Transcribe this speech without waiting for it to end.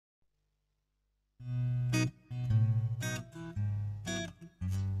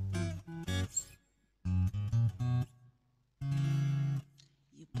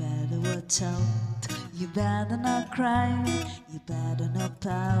watch out, you better not cry, you better not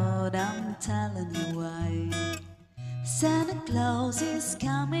pout, I'm telling you why. Santa Claus is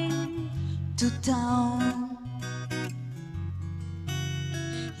coming to town.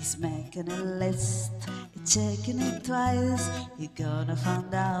 He's making a list, he's checking it twice. You're gonna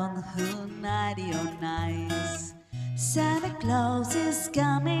find out who naughty or nice. Santa Claus is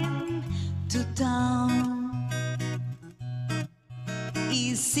coming to town.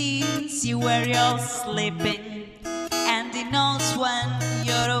 He sees you where you're sleeping, and he knows when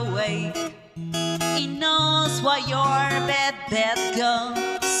you're awake. He knows why your bed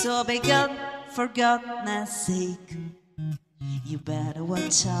goes, so be good for goodness sake. You better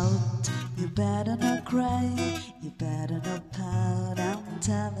watch out, you better not cry, you better not pout, I'm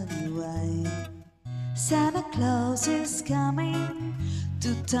telling you why. Santa Claus is coming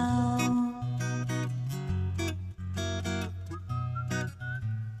to town.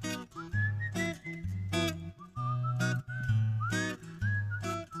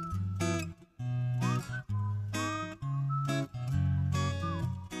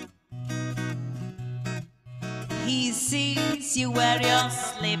 He sees you where you're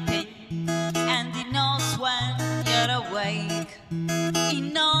sleeping, and he knows when you're awake. He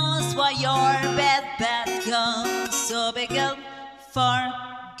knows why your bed goes, so be good for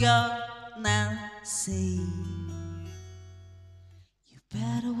goodness sake. You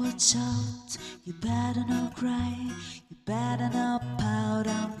better watch out, you better not cry, you better not pout,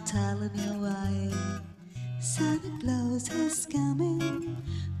 I'm telling you why. Santa Claus is coming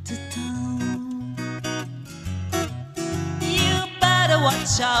to town.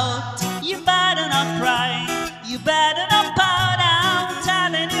 Watch out, you better not cry, you better not pout, I'm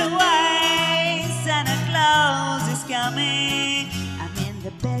telling you why. Santa Claus is coming. I mean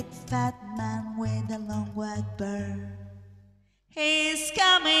the big fat man with the long white beard. He's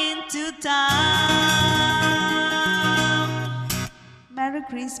coming to town. Merry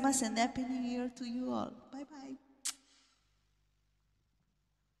Christmas and Happy New Year to you all. Bye bye.